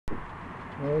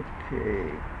Okay,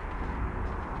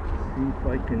 see if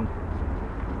I can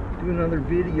do another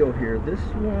video here. This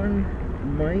one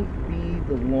might be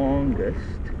the longest.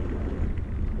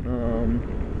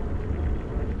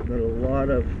 Got a lot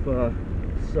of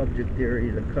subject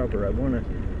area to cover. I want to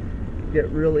get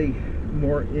really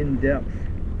more in depth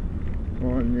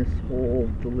on this whole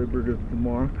deliberative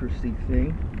democracy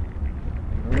thing.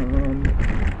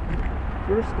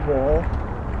 First of all,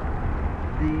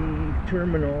 the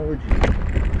terminology.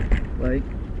 Like,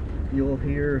 you'll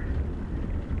hear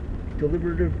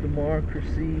deliberative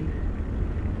democracy,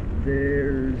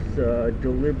 there's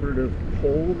deliberative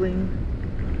polling,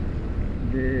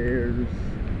 there's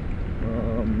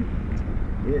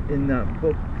in that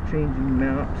book Changing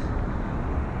Maps,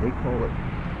 they call it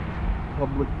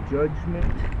public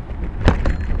judgment.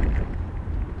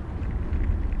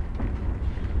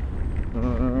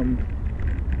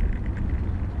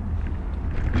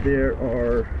 There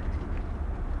are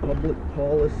public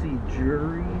policy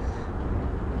juries.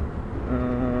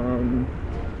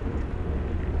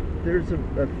 There's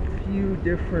a few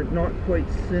different, not quite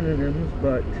synonyms,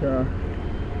 but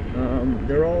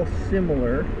they're all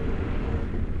similar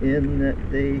in that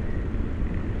they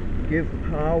give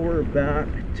power back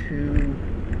to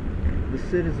the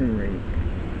citizenry.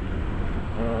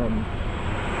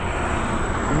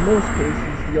 In most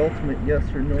cases, the ultimate yes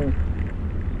or no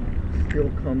still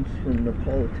comes from the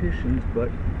politicians, but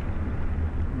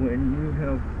when you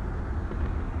have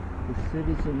the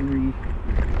citizenry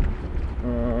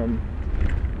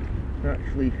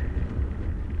actually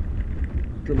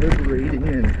deliberating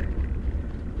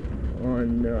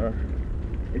on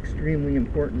extremely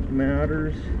important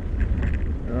matters,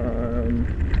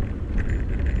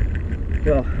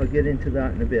 well, I'll get into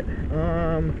that in a bit.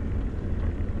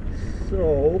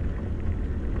 So,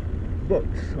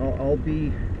 books. I'll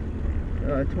be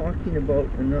talking about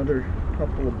another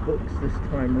couple of books this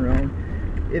time around.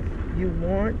 If you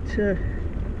want to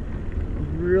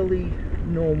really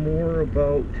know more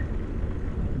about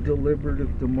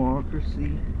deliberative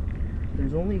democracy,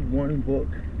 there's only one book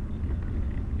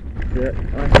that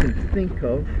I can think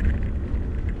of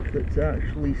that's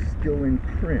actually still in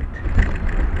print,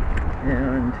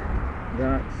 and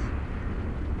that's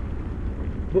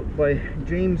a book by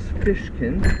James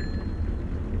Fishkin,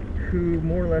 who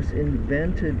more or less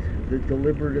invented the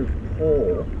deliberative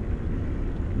poll,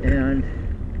 and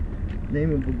the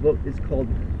name of the book is called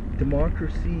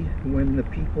Democracy When the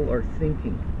People Are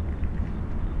Thinking.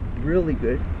 Really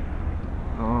good.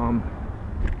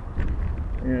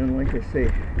 And like I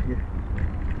say,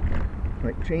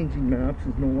 like Changing Maps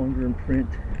is no longer in print.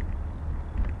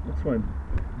 That's why I'm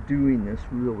doing this,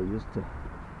 really, is to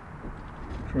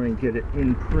try and get it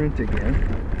in print again.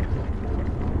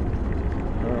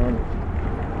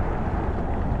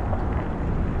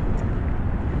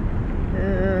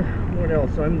 What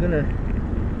else? I'm gonna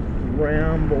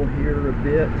ramble here a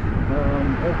bit.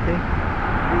 Okay,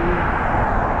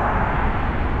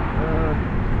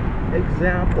 the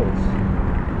examples,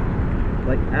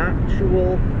 like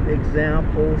actual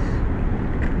examples.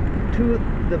 Two of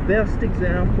the best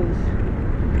examples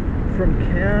from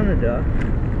Canada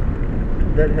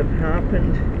that have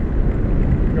happened,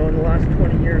 you know, in the last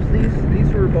 20 years.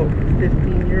 These were about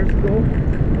 15 years ago,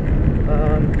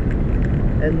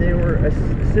 and they were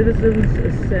Citizens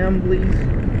Assemblies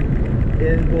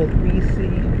in both BC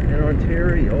and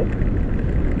Ontario,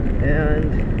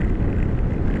 and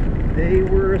they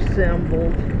were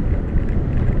assembled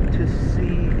to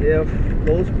see if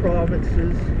those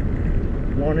provinces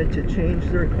wanted to change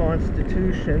their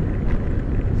constitution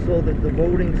so that the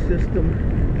voting system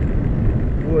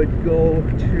would go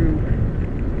to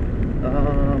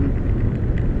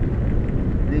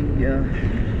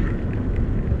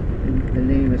the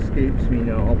name escapes me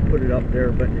now, I'll put it up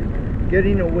there, but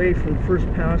getting away from first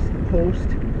past the post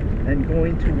and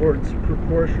going towards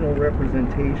proportional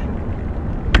representation.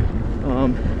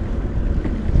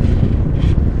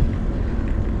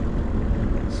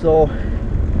 So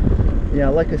yeah,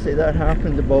 like I say, that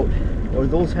happened about, or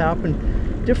those happened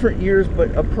different years,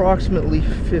 but approximately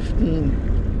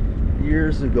 15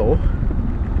 years ago.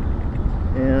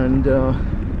 And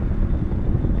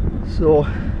so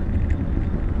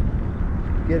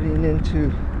getting into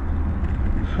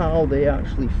how they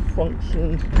actually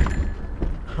functioned,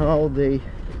 how they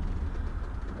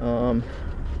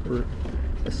were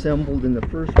assembled in the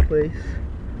first place.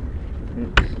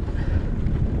 Oops.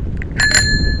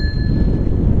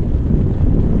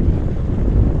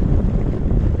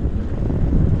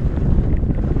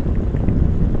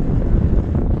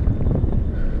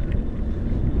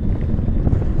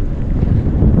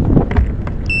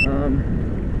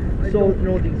 So, you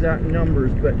know, the exact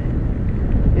numbers, but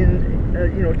in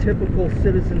you know, typical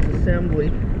Citizens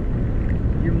Assembly,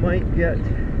 you might get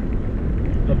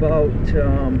about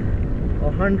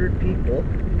 100 people.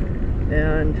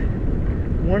 And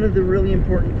one of the really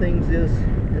important things is,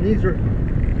 and these are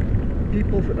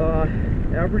people,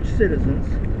 average citizens,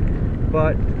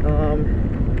 but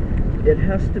it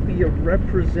has to be a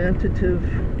representative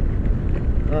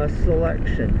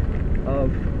selection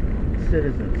of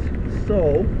citizens.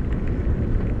 So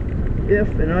if,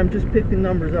 and I'm just picking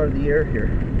numbers out of the air here,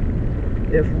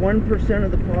 if 1%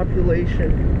 of the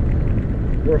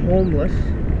population were homeless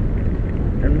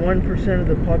and 1% of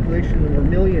the population were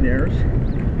millionaires,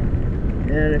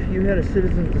 and if you had a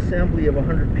Citizens Assembly of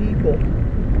 100 people,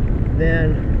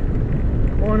 then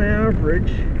on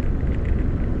average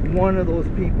one of those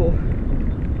people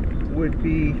would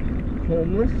be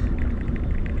homeless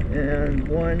and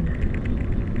one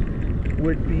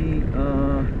would be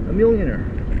a millionaire.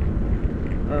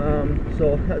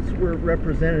 So that's where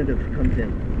representative comes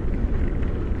in.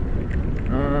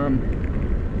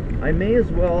 I may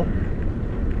as well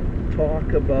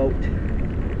talk about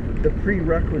the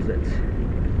prerequisites.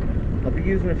 I'll be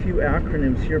using a few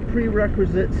acronyms here.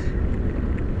 Prerequisites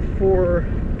for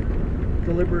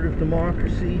deliberative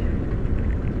democracy,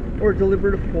 or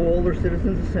deliberative poll, or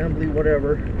Citizens Assembly,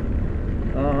 whatever.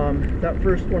 That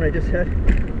first one I just had,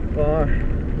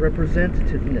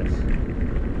 representativeness.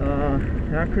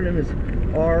 Acronym is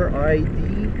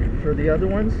RID for the other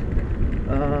ones.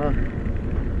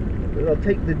 I'll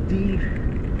take the D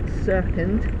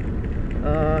second.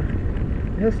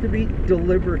 It has to be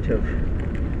deliberative.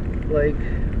 Like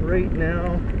right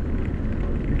now,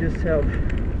 we just have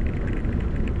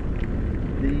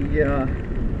the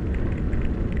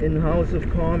in the House of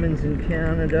Commons in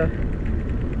Canada,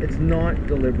 it's not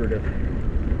deliberative.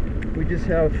 We just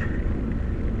have,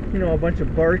 you know, a bunch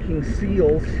of barking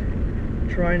seals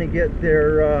trying to get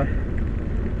their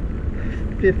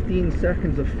 15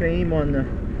 seconds of fame on the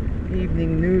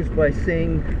evening news by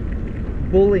saying,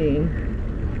 bullying,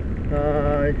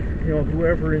 you know,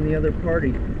 whoever in the other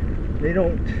party. They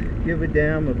don't give a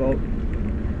damn about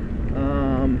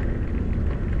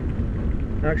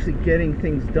actually getting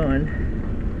things done.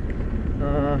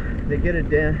 They get a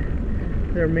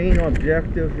their main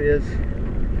objective is,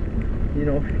 you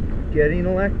know, getting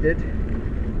elected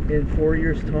in 4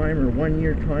 years' time or 1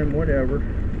 year time, whatever.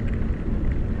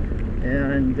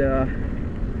 And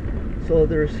so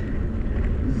there's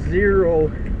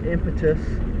zero impetus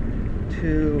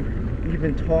to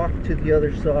even talk to the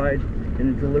other side in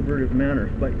a deliberative manner.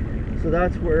 But so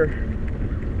that's where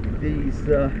these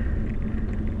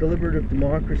deliberative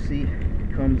democracy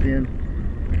comes in,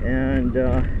 and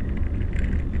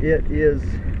it is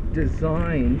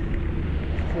designed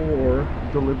for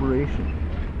deliberation.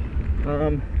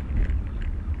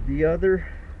 The other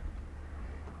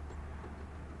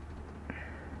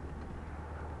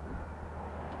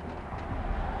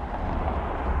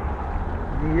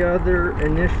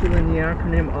initial in the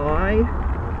acronym I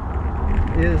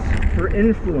is for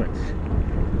influence.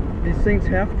 These things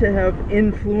have to have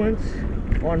influence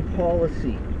on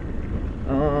policy.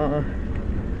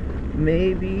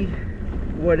 Maybe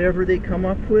whatever they come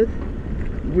up with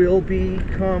will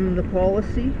become the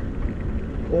policy,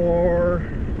 or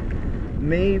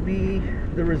maybe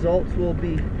the results will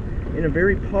be in a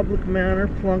very public manner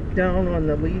plunked down on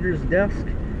the leader's desk,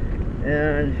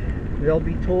 and they'll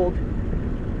be told,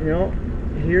 you know,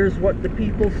 here's what the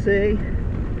people say,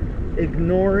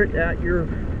 ignore it at your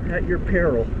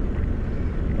peril.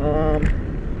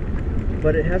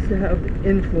 But it has to have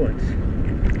influence.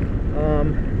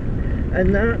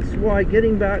 And that's why,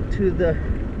 getting back to the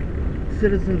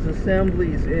Citizens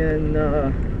Assemblies in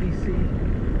BC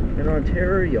and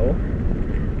Ontario,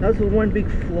 that's the one big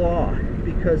flaw,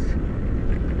 because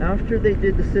after they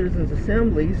did the Citizens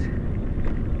Assemblies,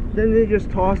 then they just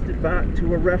tossed it back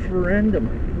to a referendums.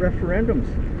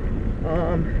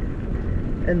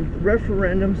 And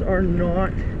referendums are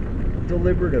not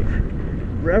deliberative.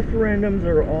 Referendums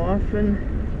are often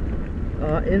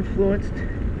influenced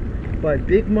by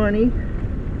big money,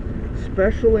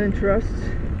 special interests,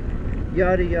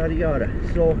 yada yada yada.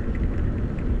 So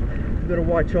you gotta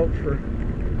watch out for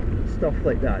stuff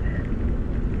like that.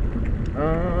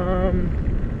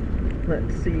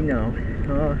 Let's see now.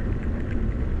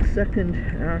 Second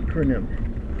acronym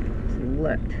is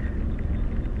LET.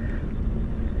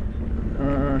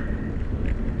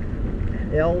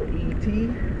 LET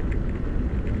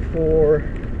for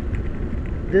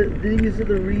these are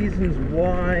the reasons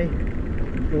why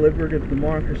deliberative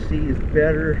democracy is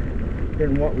better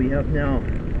than what we have now.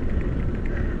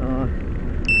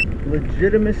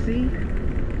 Legitimacy,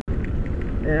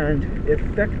 and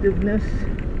effectiveness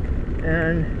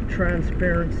and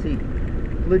transparency.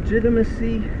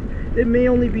 Legitimacy, it may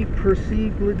only be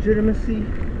perceived legitimacy,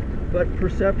 but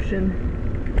perception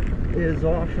is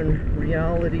often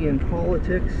reality in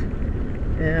politics.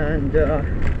 And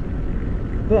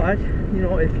but you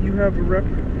know, if you have a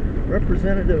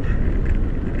representative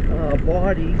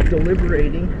body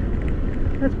deliberating,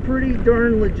 that's pretty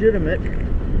darn legitimate,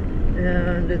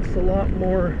 and it's a lot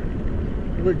more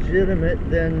legitimate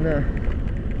than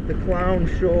the clown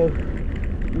show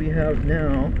we have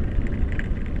now.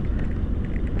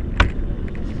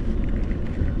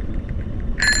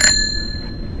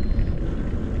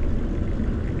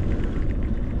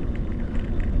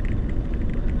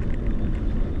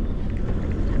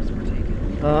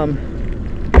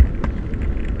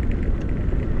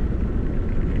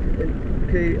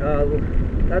 Okay,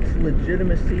 that's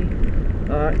legitimacy.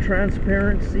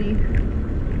 Transparency.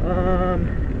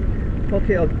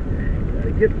 Okay, I'll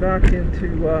get back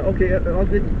into, okay, I'll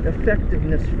get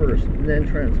effectiveness first, and then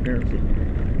transparency.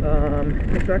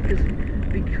 Effectiveness,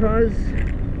 because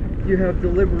you have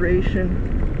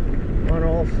deliberation on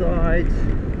all sides,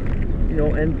 you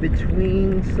know, and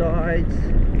between sides,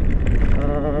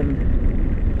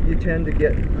 you tend to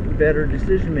get better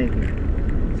decision making.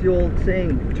 It's the old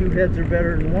saying, 2 heads are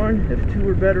better than 1. If 2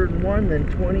 are better than 1, then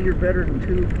 20 are better than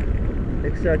 2,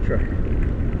 etc.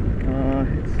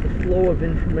 It's the flow of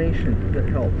information that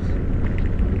helps.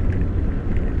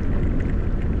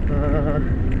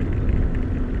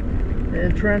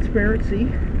 And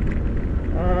transparency,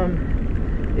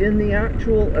 in the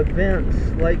actual events,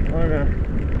 like on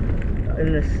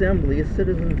an assembly, a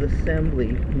citizens assembly,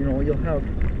 you know, you'll have,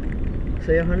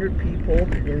 say, 100 people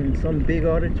in some big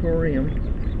auditorium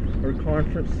or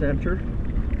conference center,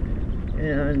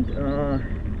 and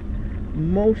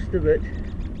most of it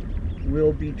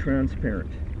will be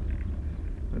transparent.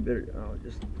 I'll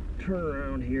just turn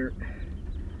around here,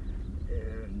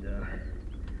 and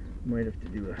might have to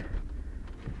do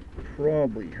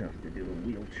probably have to do a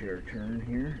wheelchair turn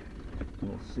here.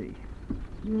 We'll see.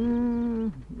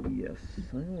 Yes,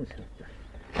 I always have to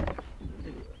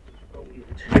do a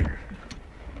wheelchair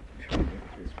turn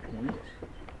at this point.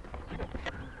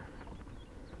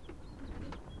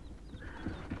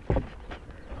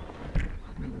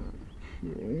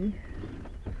 Okay.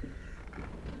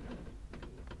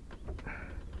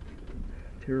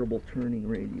 Terrible turning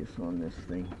radius on this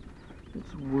thing.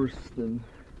 It's worse than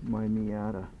my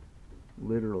Miata,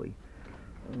 literally.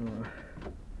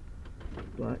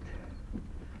 But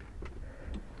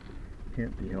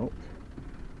can't be helped.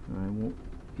 I won't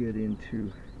get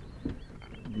into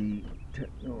the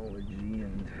technology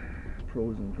and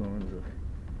pros and cons of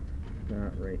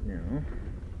that right now.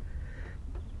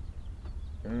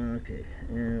 Okay,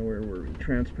 and where were we?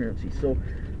 Transparency. So,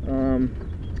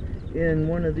 in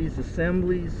one of these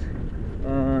assemblies,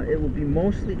 it will be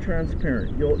mostly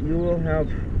transparent. You'll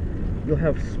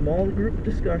have small group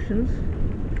discussions.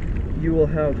 You will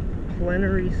have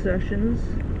plenary sessions,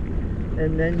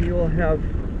 and then you'll have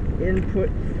input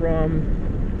from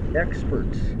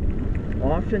experts.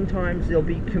 Oftentimes, there'll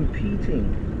be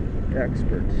competing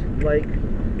experts. Like,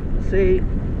 say,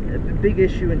 a big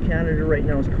issue in Canada right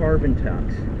now is carbon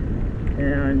tax,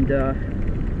 and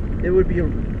it would be a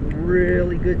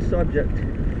really good subject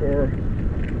for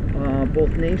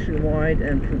both nationwide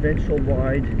and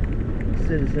provincial-wide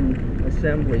citizen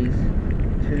assemblies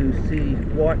to see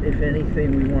what, if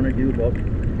anything, we want to do about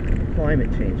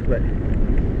climate change. But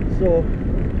so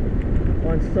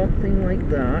on something like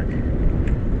that,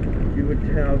 you would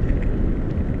have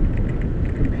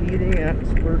competing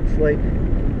experts. Like,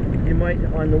 you might,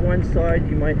 on the one side,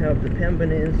 you might have the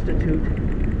Pembina Institute,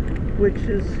 which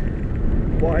is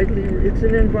widely, it's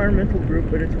an environmental group,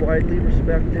 but it's widely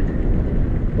respected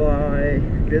by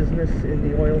business in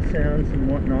the oil sands and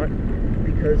whatnot,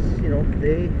 because, you know,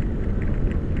 they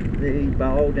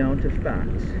bow down to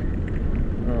facts.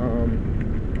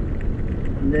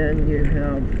 And then you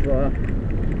have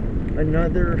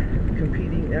another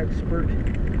competing expert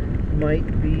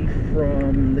might be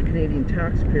from the Canadian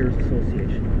Taxpayers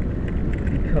Association,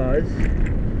 because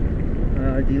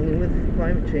dealing with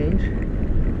climate change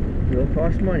will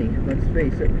cost money, let's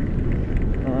face it.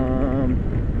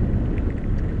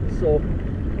 So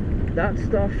that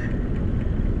stuff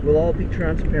will all be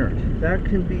transparent. That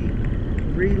can be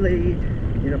relayed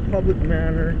in a public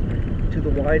manner to the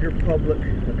wider public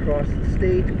across the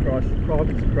state, across the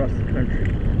province, across the country.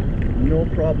 No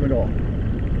problem at all.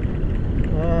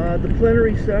 The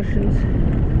plenary sessions,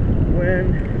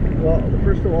 well,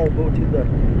 first of all, I'll go to the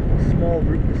small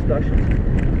group discussions.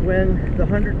 When the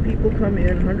 100 people come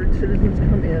in, 100 citizens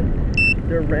come in,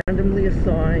 they're randomly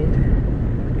assigned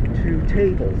to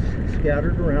tables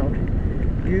scattered around.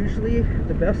 Usually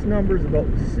the best number is about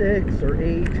 6 or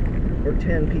 8 or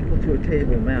 10 people to a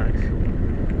table max.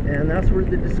 And that's where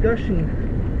the discussion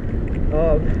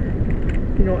of,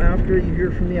 you know, after you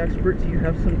hear from the experts, you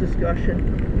have some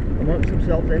discussion amongst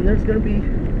themselves, and there's going to be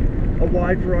a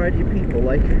wide variety of people,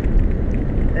 like,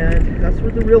 and that's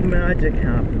where the real magic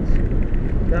happens.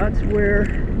 That's where,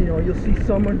 you know, you'll see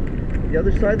someone the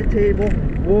other side of the table.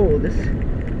 Whoa, this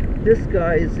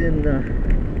guy is in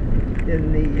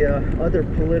the other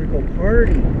political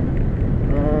party,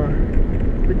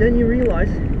 but then you realize,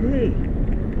 hey,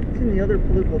 he's in the other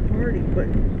political party, but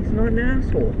he's not an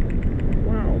asshole.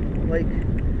 Wow, like,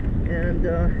 and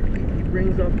he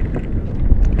brings up,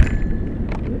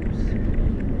 oops.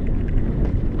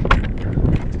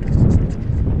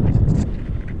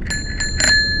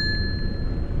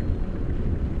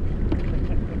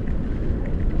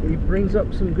 He brings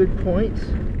up some good points.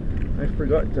 I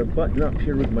forgot to button up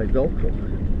here with my Velcro.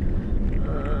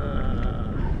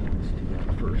 Let's do that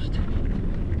first.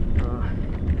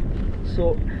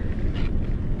 So,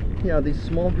 yeah, these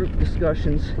small group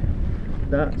discussions,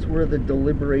 that's where the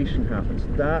deliberation happens.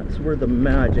 That's where the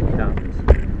magic happens.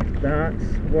 That's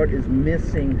what is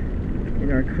missing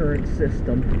in our current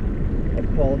system of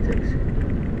politics.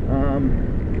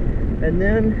 And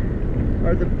then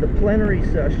are the plenary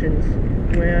sessions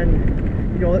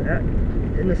when, you know,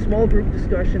 in the small group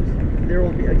discussions, there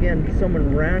will be, again,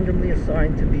 someone randomly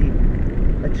assigned to be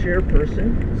a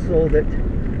chairperson so that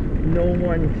no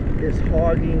one is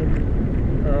hogging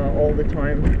all the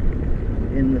time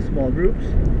in the small groups.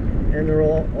 And there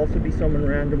will also be someone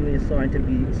randomly assigned to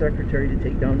be secretary to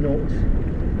take down notes.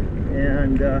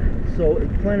 And so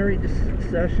at plenary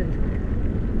sessions,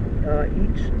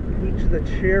 each of the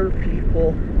chair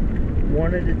people,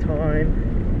 one at a time,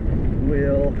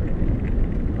 will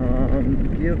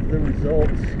give the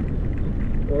results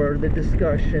or the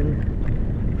discussion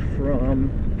from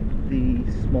the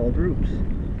small groups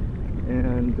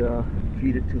and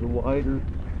feed it to the wider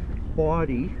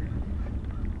body.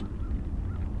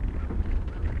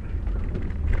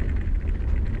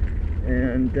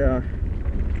 And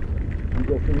we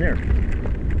go from there.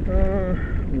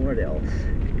 What else?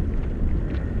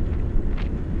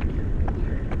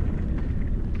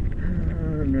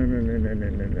 No.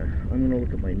 I'm gonna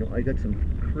look at my note. I got some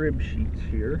crib sheets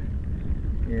here,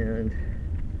 and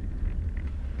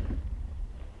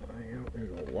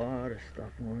there's a lot of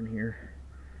stuff on here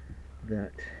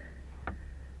that.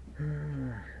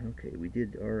 Okay, we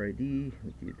did RID,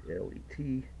 we did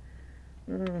LET.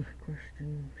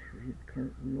 Question period,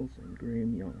 Cartwheels, and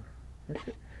Graham Young. That's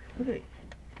it. Okay,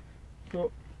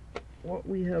 so what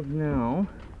we have now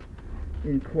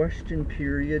in question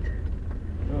period.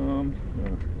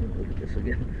 Look at this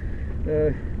again.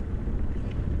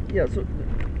 Yeah, so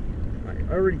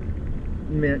I already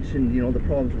mentioned, you know, the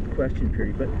problems with question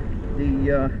period, but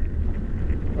the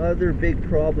other big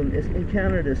problem is in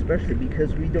Canada, especially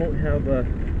because we don't have a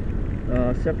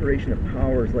separation of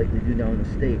powers like they do down in the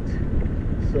States.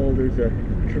 So there's a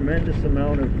tremendous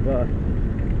amount of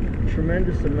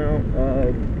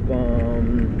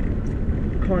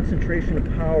concentration of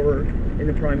power in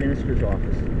the Prime Minister's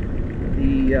office.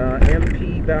 The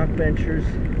MP backbenchers,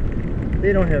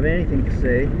 they don't have anything to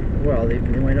say. Well, they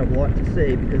might have a lot to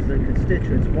say because their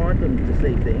constituents want them to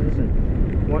say things and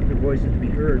want their voices to be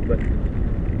heard, but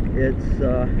it's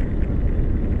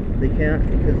they can't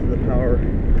because of the power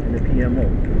in the PMO.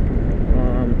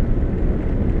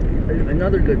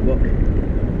 Another good book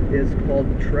is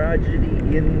called Tragedy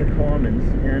in the Commons,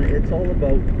 and it's all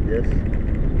about this,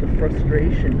 the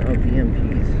frustration of the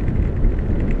MPs.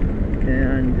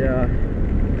 And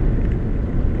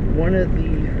one of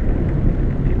the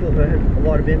people who had a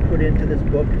lot of input into this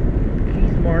book,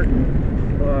 Keith Martin,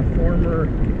 former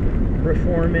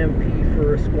Reform MP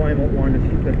for Esquimalt,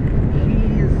 Wandafuka,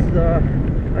 he's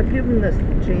I've given this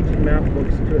Changing Map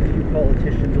books to a few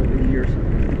politicians over the years.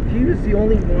 He was the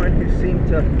only one who seemed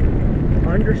to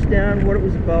understand what it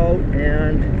was about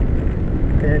and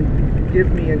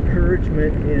give me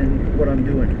encouragement in what I'm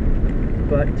doing.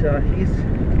 But he's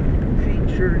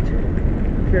featured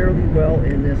fairly well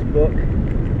in this book,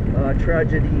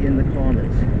 Tragedy in the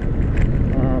Commons.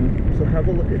 So have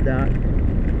a look at that.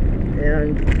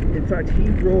 And in fact, he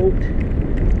wrote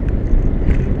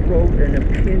an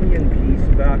opinion piece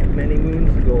back many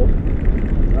moons ago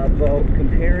about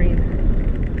comparing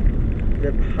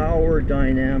the power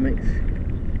dynamics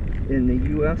in the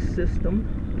US system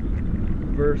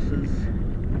versus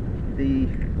the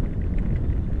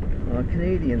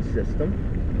Canadian system.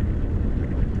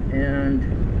 And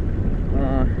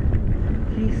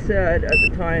he he said at the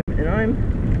time, and I'm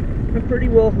pretty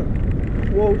well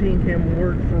quoting him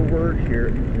word for word here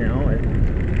now.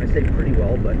 I say pretty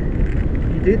well, but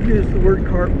he did use the word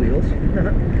cartwheels.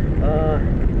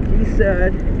 He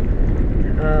said,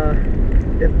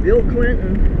 if Bill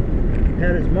Clinton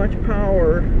had as much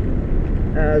power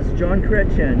as John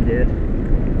Chrétien did,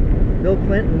 Bill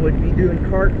Clinton would be doing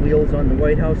cartwheels on the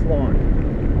White House lawn.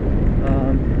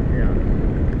 Yeah,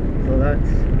 so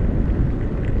that's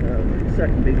the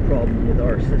second big problem with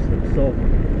our system. So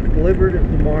deliberative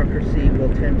democracy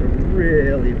will tend to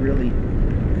really, really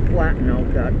flatten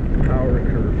out that power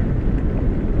curve.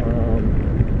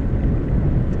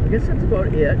 I guess that's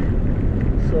about it.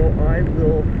 So I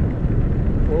will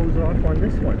close off on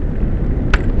this one.